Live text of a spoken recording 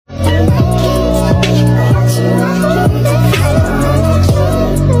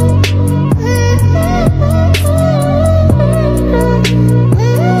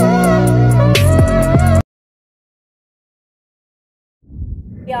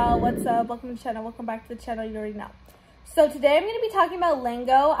y'all, what's up? Welcome to the channel. Welcome back to the channel. You already know. So today I'm going to be talking about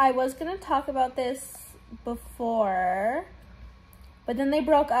Lingo. I was going to talk about this before, but then they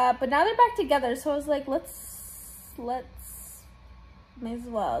broke up, but now they're back together. So I was like, let's may as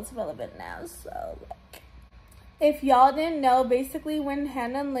well, it's relevant now. So like, if y'all didn't know, basically when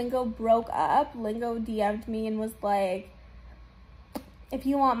Hannah and Lingo broke up, Lingo DM'd me and was like, if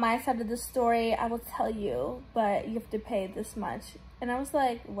you want my side of the story, I will tell you, but you have to pay this much. And I was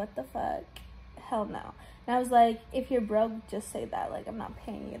like, what the fuck? Hell no. And I was like, if you're broke, just say that. Like, I'm not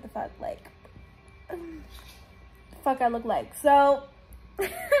paying you. The fuck, like, the fuck I look like. So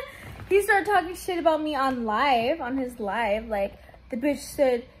he started talking shit about me on his live. Like, the bitch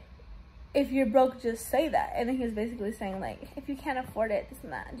said, if you're broke, just say that. And then he was basically saying, like, if you can't afford it, it's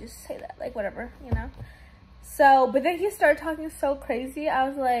not, just say that. Like, whatever, you know? So, but then he started talking so crazy. I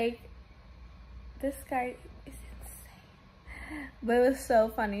was like, this guy is insane. But it was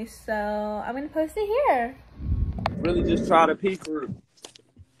so funny. So, I'm going to post it here. Really just try to pee for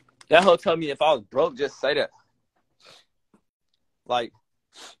that hoe told me if I was broke, just say that. Like,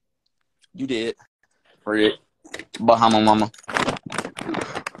 you did. For it. Bahama mama.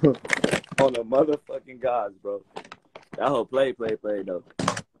 On the motherfucking gods, bro. That hoe play, though.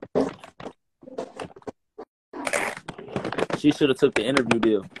 She should have took the interview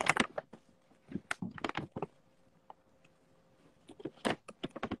deal.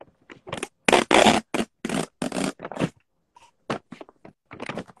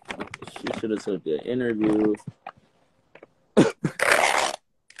 She should have took the interview.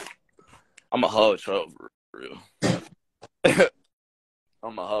 I'm a hoe troll for real.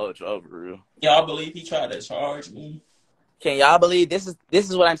 I'm a hoe troll for real. Y'all believe he tried to charge me? Can y'all believe this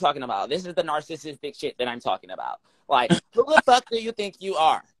is what I'm talking about? This is the narcissistic shit that I'm talking about. Like, who the fuck do you think you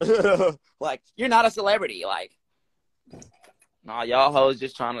are? Like, you're not a celebrity. Like, nah, y'all hoes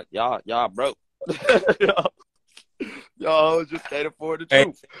just trying to, y'all broke. y'all hoes just can't afford the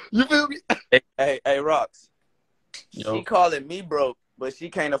truth. You feel me? Hey, Rox. Yo. She calling me broke, but she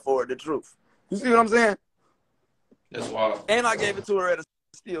can't afford the truth. You see what I'm saying? That's wild. And I gave it to her at a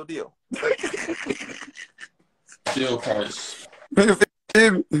steal deal. Still price. You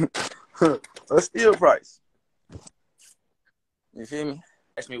feel me? A steal price. You feel me?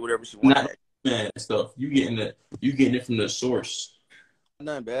 Ask me whatever she wants. Man, stuff. You getting it from the source.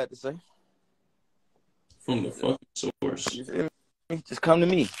 Nothing bad to say. From the fucking source. You feel me? Just come to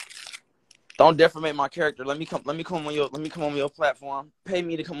me. Don't defamate my character. Let me come on your platform. Pay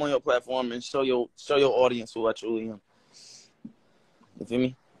me to come on your platform and show your audience who I truly am. You feel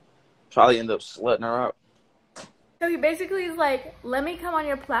me? Probably end up slutting her out. So he basically is like, let me come on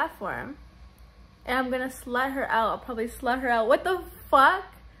your platform and I'm gonna slut her out. I'll probably slut her out. What the fuck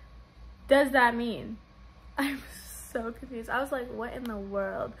does that mean? I'm so confused. I was like, what in the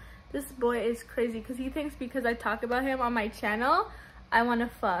world? This boy is crazy because he thinks because I talk about him on my channel, I want to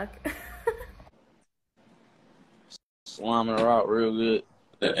fuck. Slamming her out real good.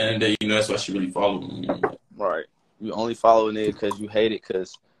 At the end of the day, you know that's why she really followed me. Right. You only follow a nigga because you hate it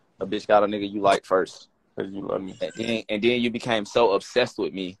because a bitch got a nigga you like first. Because you love me. And then you became so obsessed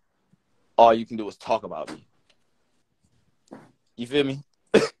with me, all you can do is talk about me. You feel me?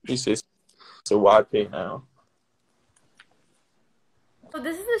 He says, so why pay now? So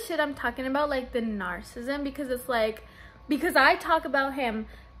this is the shit I'm talking about, like the narcissism, because it's like, because I talk about him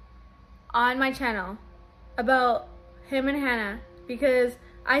on my channel, about him and Hannah, because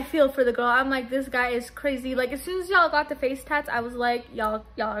I feel for the girl. I'm like, this guy is crazy. Like, as soon as y'all got the face tats, I was like, y'all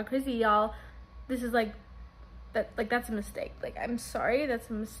are crazy, y'all. This is like, that's a mistake. Like, I'm sorry, that's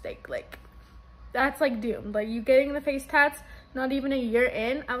a mistake. Like, that's like doomed. Like, you getting the face tats not even a year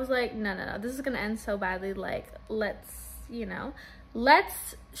in, I was like, no, this is gonna end so badly. Like, let's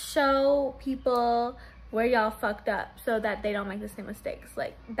show people where y'all fucked up so that they don't make the same mistakes.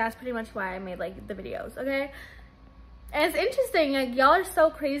 Like, that's pretty much why I made like the videos, okay? And it's interesting, like, y'all are so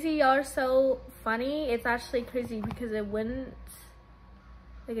crazy, y'all are so funny. It's actually crazy because it wouldn't,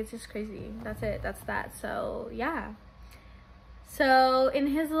 like, it's just crazy. That's it, that's that. So yeah, so in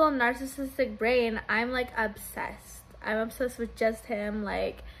his little narcissistic brain, I'm like obsessed. I'm obsessed with just him.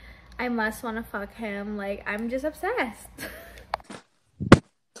 Like, I must want to fuck him. Like, I'm just obsessed.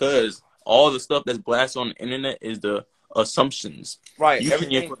 Because all the stuff that's blasted on the internet is the assumptions. Right. You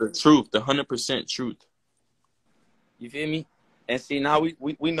can't for the truth, the 100% truth. You feel me? And see, now we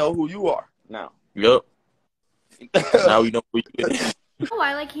know who you are now. Yup. Now we know who you are.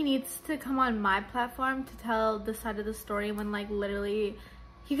 Why, like, he needs to come on my platform to tell the side of the story when, like, literally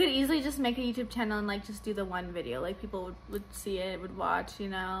he could easily just make a YouTube channel and, like, just do the one video. Like, people would see it, would watch, you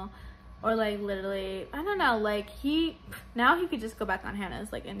know. Or like literally, I don't know, like now he could just go back on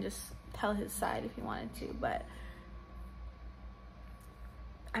Hannah's like and just tell his side if he wanted to, but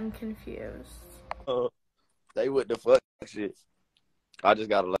I'm confused. They with the fuck shit. I just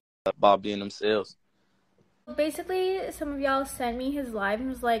gotta let Bob be in themselves. Basically, some of y'all sent me his live and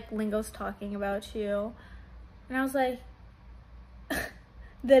was like, Lingo's talking about you. And I was like,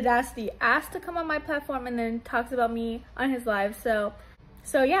 the audacity, asked to come on my platform and then talks about me on his live. So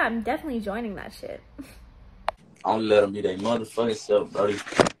yeah, I'm definitely joining that shit. I don't let them be their motherfucking self, buddy.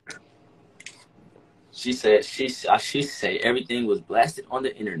 She said everything was blasted on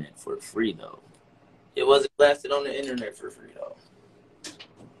the internet for free though. It wasn't blasted on the internet for free though.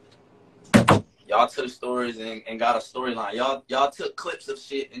 Y'all took stories and got a storyline. Y'all took clips of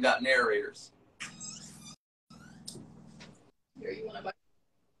shit and got narrators. Here, you wanna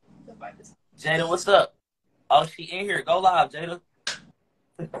buy this? Jada, what's up? Oh, she in here. Go live, Jada.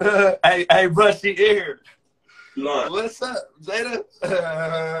 hey, bro, she in here. What's up, Jada?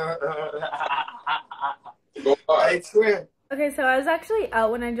 Hey, twin. Okay, so I was actually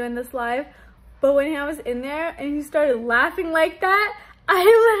out when I joined this live, but when I was in there and he started laughing like that,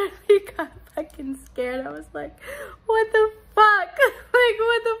 I literally got fucking scared. I was like, what the fuck? Like,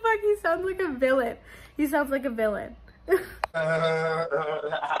 what the fuck? He sounds like a villain. He sounds like a villain.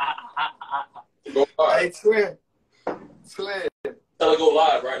 Hey, twin. Twin. Tell her go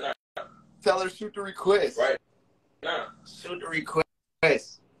live right now. Tell her shoot the request. Right now. Shoot the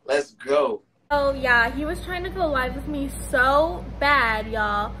request. Let's go. Oh, yeah, he was trying to go live with me so bad,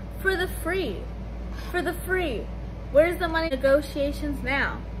 y'all. For the free. For the free. Where's the money negotiations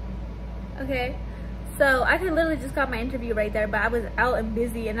now? Okay, so I could literally just got my interview right there, but I was out and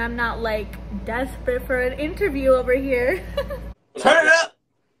busy and I'm not like desperate for an interview over here. Turn it up!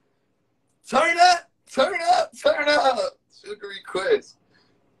 Turn it up! Turn it up! Turn it up! Shoot the request.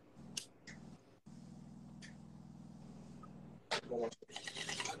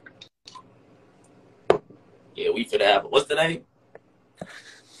 Yeah, we finna have it. What's today?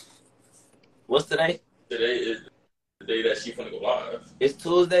 What's today? Today is the day that she finna go live. It's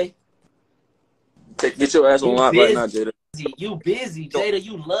Tuesday. Get your ass on live right now, Jada. You busy, Jada.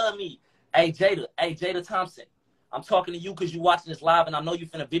 You love me. Hey, Jada Thompson. I'm talking to you because you watching this live, and I know you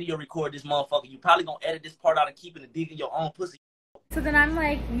finna video record this motherfucker. You probably gonna edit this part out and keep it and dig in your own pussy. So then I'm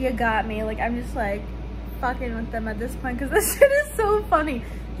like, you got me. Like, I'm just like fucking with them at this point because this shit is so funny.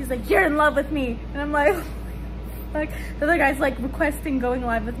 He's like, you're in love with me. And I'm like, like the other guy's like requesting going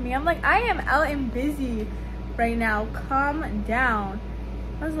live with me. I'm like, I am out and busy right now. Calm down.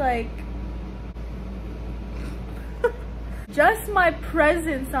 I was like, just my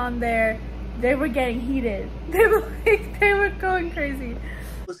presence on there, they were getting heated. They were going crazy.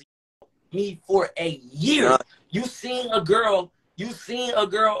 Me for a year. You seen a girl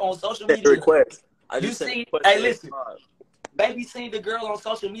on social media. Request. Hey, listen. Baby seen the girl on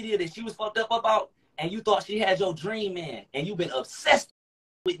social media that she was fucked up about, and you thought she had your dream man, and you've been obsessed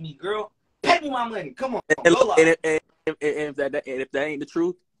with me, girl. Pay me my money. Come on. And Go live. if that ain't the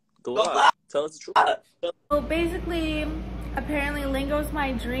truth, go live. Tell us the truth. So basically, apparently Lingo's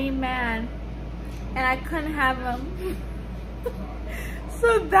my dream man, and I couldn't have him.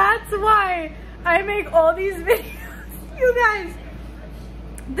 So that's why I make all these videos. You guys,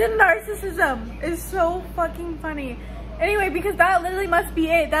 the narcissism is so fucking funny. Anyway, because that literally must be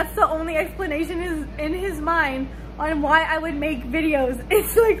it. That's the only explanation is in his mind on why I would make videos.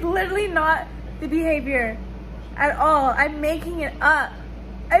 It's like literally not the behavior at all. I'm making it up.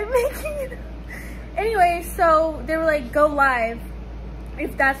 I'm making it up. Anyway, so they were like, go live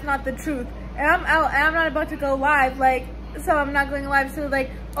if that's not the truth. And I'm out and I'm not about to go live, like, so I'm not going live. So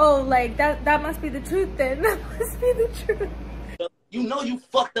like, oh, like that must be the truth then. That must be the truth. You know you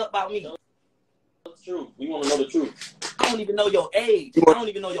fucked up about me. That's the truth. We want to know the truth. I don't even know your age. I don't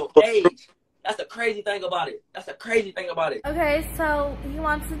even know your age. That's the crazy thing about it. That's the crazy thing about it. Okay, so he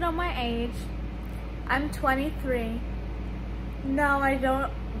wants to know my age. I'm 23. No, I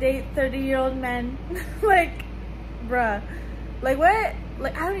don't date 30-year-old men. Like, bruh. Like, what?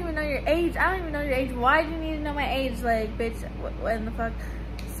 Like, I don't even know your age. I don't even know your age. Why do you need to know my age? Like, bitch, what in the fuck?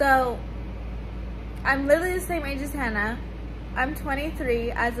 So, I'm literally the same age as Hannah. I'm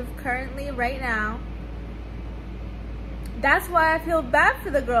 23 as of currently right now. That's why I feel bad for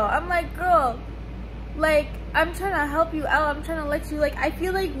the girl. I'm like, girl, like, I'm trying to help you out. I'm trying to let you, like, I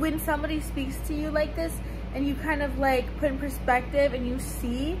feel like when somebody speaks to you like this and you kind of, like, put in perspective and you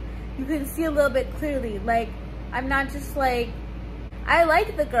can see a little bit clearly. Like, I'm not just, like, I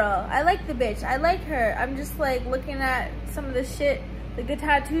like the girl. I like the bitch. I like her. I'm just, like, looking at some of the shit, the good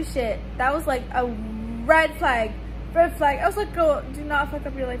tattoo shit. That was, like, a red flag Red flag. I was like, girl, do not fuck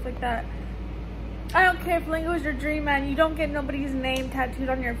up your life like that. I don't care if Lingo is your dream, man. You don't get nobody's name tattooed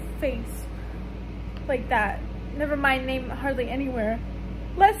on your face like that. Never mind name hardly anywhere.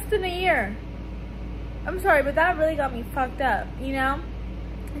 Less than a year. I'm sorry, but that really got me fucked up, you know?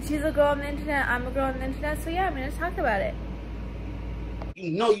 And she's a girl on the internet, I'm a girl on the internet, so yeah, I'm gonna talk about it.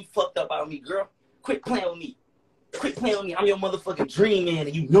 You know you fucked up on me, girl. Quit playing with me. Quit playing with me. I'm your motherfucking dream man,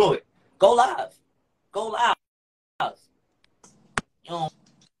 and you know it. Go live. Go live. You don't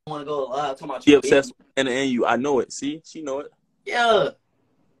want to go live. Talking about She you, obsessed with Hannah and you. I know it. See? She know it. Yeah.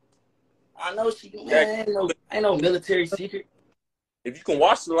 I know she, man, ain't no military secret. If you can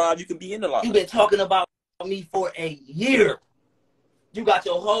watch the live, you can be in the live. You've been talking about me for a year. You got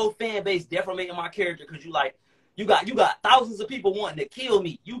your whole fan base defamating my character because you got thousands of people wanting to kill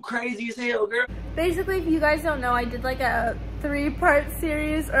me. You crazy as hell, girl. Basically, if you guys don't know, I did like a 3-part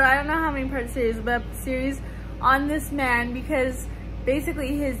series, or I don't know how many part series, but a series on this man because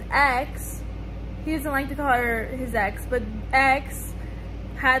basically his ex, he doesn't like to call her his ex, but ex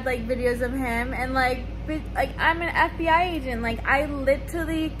had like videos of him, and like I'm an FBI agent, like I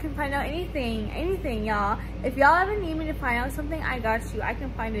literally can find out anything, y'all. If y'all ever need me to find out something, I got you. I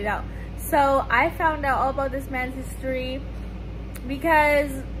can find it out. So I found out all about this man's history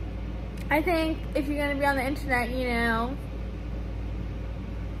because I think if you're gonna be on the internet, you know,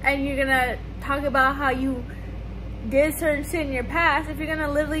 and you're gonna talk about how you did certain shit in your past, if you're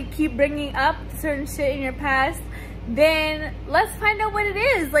gonna literally keep bringing up certain shit in your past, then let's find out what it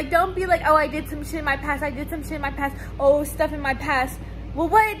is. Like, don't be like, oh, I did some shit in my past, oh, stuff in my past. Well,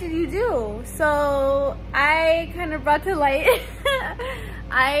 what did you do? So I kind of brought to light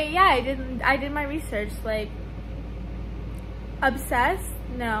I did my research. Like, obsessed?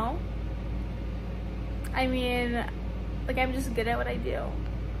 No. I mean, like, I'm just good at what I do.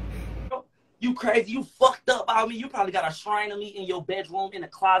 You crazy. You fucked up about me. You probably got a shrine of me in your bedroom, in the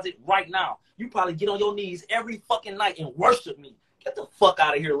closet right now. You probably get on your knees every fucking night and worship me. Get the fuck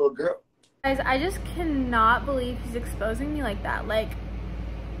out of here, little girl. Guys, I just cannot believe he's exposing me like that. Like,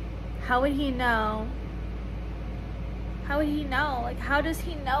 how would he know? How would he know? Like, how does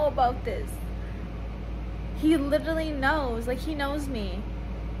he know about this? He literally knows. Like, he knows me.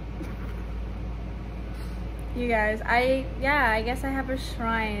 You guys, I guess I have a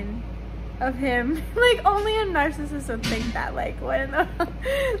shrine of him. Like, only a narcissist would think that. Like, what in the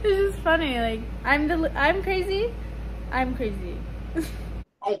this is funny. Like, I'm crazy. I'm crazy.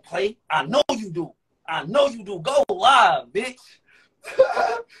 Don't play. I know you do. I know you do. Go live, bitch.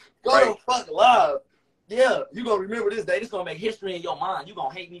 Go the fuck live. Yeah, you gonna remember this day. This gonna make history in your mind. You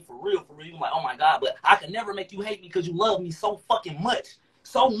gonna hate me for real, for real. You like, oh my God, but I can never make you hate me because you love me so fucking much.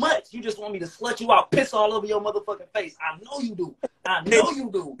 So much. You just want me to slut you out, piss all over your motherfucking face. I know you do. I know you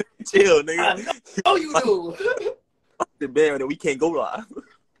do. Chill, nigga. I know you do. The band, we can't go live.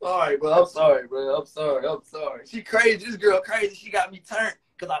 All right, bro. I'm sorry, bro. I'm sorry. She crazy. This girl crazy. She got me turned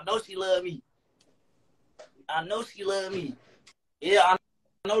because I know she love me. I know she love me. Yeah, I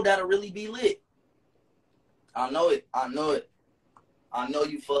know that'll really be lit. I know it. I know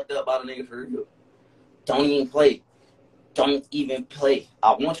you fucked up about a nigga for real. Don't even play. Don't even play.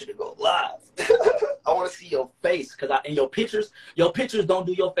 I want you to go live. I want to see your face because in your pictures don't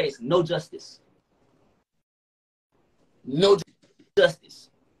do your face no justice. No justice.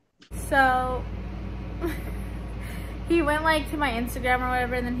 So he went like to my Instagram or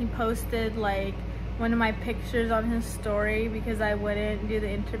whatever, and then he posted like one of my pictures on his story because I wouldn't do the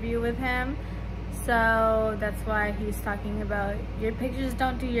interview with him. So that's why he's talking about your pictures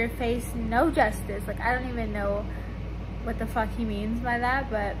don't do your face no justice. Like, I don't even know what the fuck he means by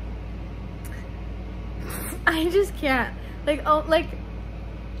that, but I just can't. Like, oh, like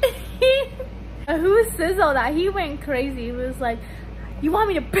who sizzled that? He went crazy. He was like, you want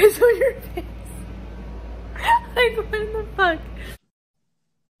me to piss on your face? Like, what the fuck?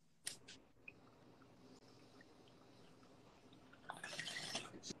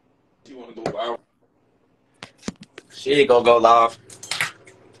 You want to go viral? She ain't gonna go live.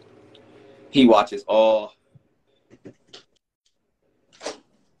 He watches all.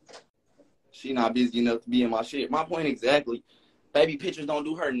 She not busy enough to be in my shit. My point exactly. Baby pictures don't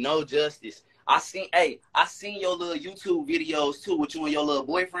do her no justice. I seen your little YouTube videos too with you and your little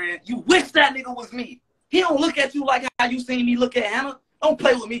boyfriend. You wish that nigga was me. He don't look at you like how you seen me look at Hannah. Don't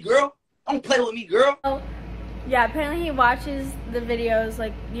play with me, girl. Don't play with me, girl. Oh, yeah, apparently he watches the videos,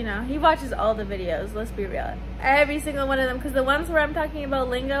 like, you know, he watches all the videos, let's be real. Every single one of them, because the ones where I'm talking about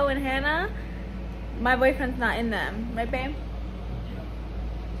Lingo and Hannah, my boyfriend's not in them. Right, babe?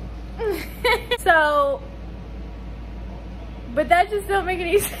 So, but that just don't make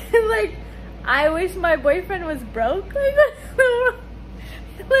any sense. Like, I wish my boyfriend was broke.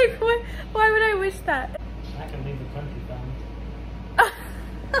 Like what? Why would I wish that? I can leave the country,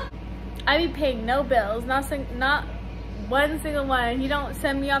 fam. I be paying no bills, not one single one. He don't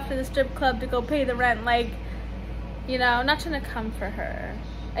send me off to the strip club to go pay the rent. Like, you know, I'm not trying to come for her.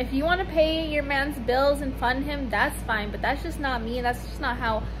 If you want to pay your man's bills and fund him, that's fine. But that's just not me. That's just not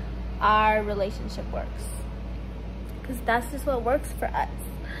how our relationship works. Because that's just what works for us.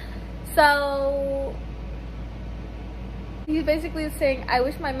 So he's basically saying, I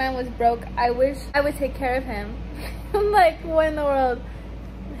wish my man was broke. I wish I would take care of him. I'm like, what in the world?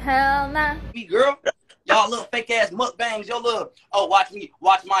 Hell nah. Me, girl. Y'all little fake ass mukbangs. Y'all little, oh,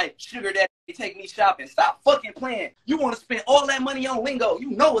 watch my sugar daddy take me shopping. Stop fucking playing. You want to spend all that money on Lingo.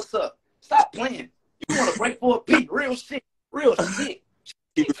 You know what's up. Stop playing. You want to break for a beat. Real shit. Real shit.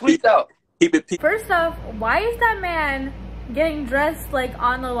 Keep tweaked out. First off, why is that man getting dressed like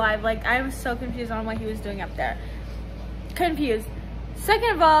on the live? Like, I'm so confused on what he was doing up there. Confused.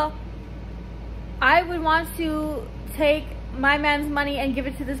 Second of all, I would want to take my man's money and give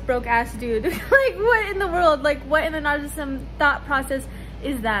it to this broke ass dude. Like, what in the world? Like, what in the narcissism thought process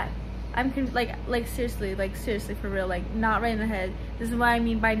is that? I'm like seriously for real, like, not right in the head. This is what I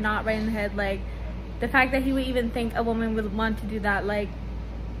mean by not right in the head. Like, the fact that he would even think a woman would want to do that, like,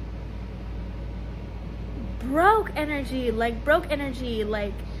 broke energy, like,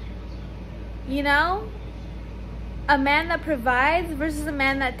 you know, a man that provides versus a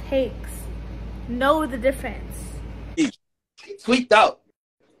man that takes. Know the difference. Tweaked out.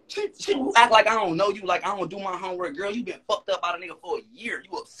 She act like I don't know you, like I don't do my homework. Girl, you been fucked up out of nigga for a year.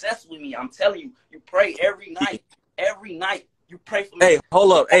 You obsessed with me. I'm telling you. You pray every night. Every night. You pray for me. Hey,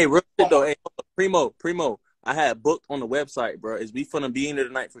 hold up. Hey, real shit though. Hey, Primo. I had booked on the website, bro. Is we finna be in there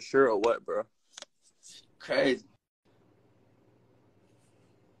tonight for sure or what, bro? Crazy.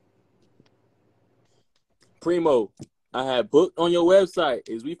 Primo, I had booked on your website.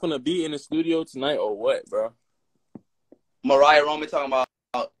 Is we finna be in the studio tonight or what, bro? Mariah Roman talking about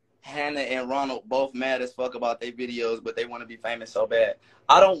Hannah and Ronald both mad as fuck about their videos, but they want to be famous so bad.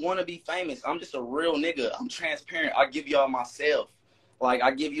 I don't want to be famous. I'm just a real nigga. I'm transparent. I give y'all myself. Like, I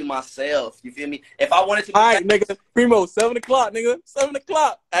give you myself. You feel me? If I wanted to be all right, nigga. Primo, 7 o'clock, nigga. 7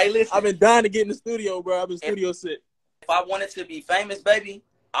 o'clock. Hey, listen. I've been dying to get in the studio, bro. I've been studio sick. If I wanted to be famous, baby,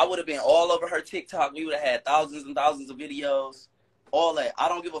 I would have been all over her TikTok. We would have had thousands and thousands of videos. All that. I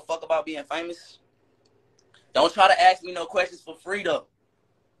don't give a fuck about being famous. Don't try to ask me no questions for free, though.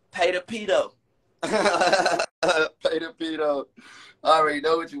 Pay the pedo. Pay the pedo. I already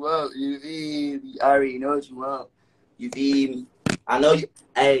know what you want. You feel me? I already know what you want. You feel me? I know you.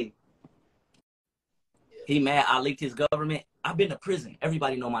 Hey. He mad I leaked his government. I've been to prison.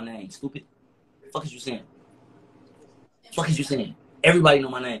 Everybody know my name. Stupid. Fuck is you saying? Fuck is you saying? Everybody know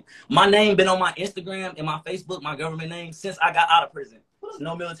my name. My name been on my Instagram and my Facebook, my government name, since I got out of prison. It's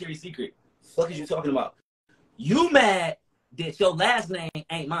no military secret. Fuck is you talking about? You mad that your last name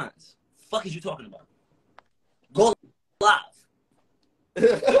ain't mine. Fuck is you talking about? Go live.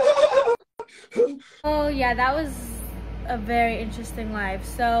 Oh yeah, that was a very interesting live.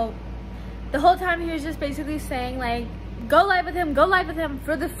 So the whole time he was just basically saying, like, go live with him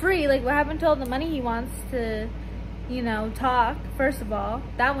for the free. Like, what happened to all the money he wants to, you know, talk? First of all,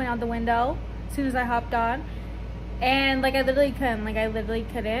 that went out the window as soon as I hopped on. And like, I literally couldn't.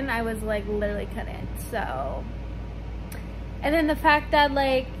 I was like, literally couldn't. So, and then the fact that,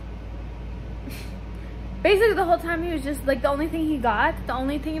 like, basically the whole time he was just like, the only thing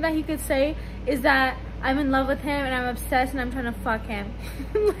that he could say is that I'm in love with him and I'm obsessed and I'm trying to fuck him.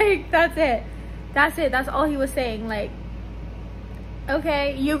 Like, that's it. That's all he was saying. Like,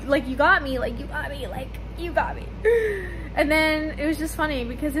 okay, you got me. And then it was just funny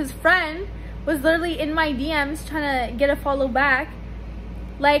because his friend was literally in my DMs trying to get a follow back.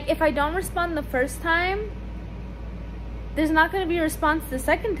 Like, if I don't respond the first time, there's not going to be a response the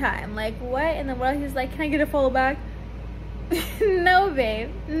second time. Like, what in the world? He's like, can I get a follow back? No, babe.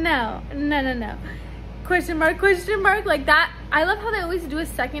 No. Question mark. Like that. I love how they always do a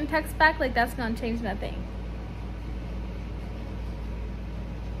second text back. Like, that's going to change nothing.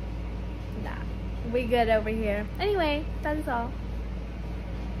 Nah. We good over here. Anyway, that is all.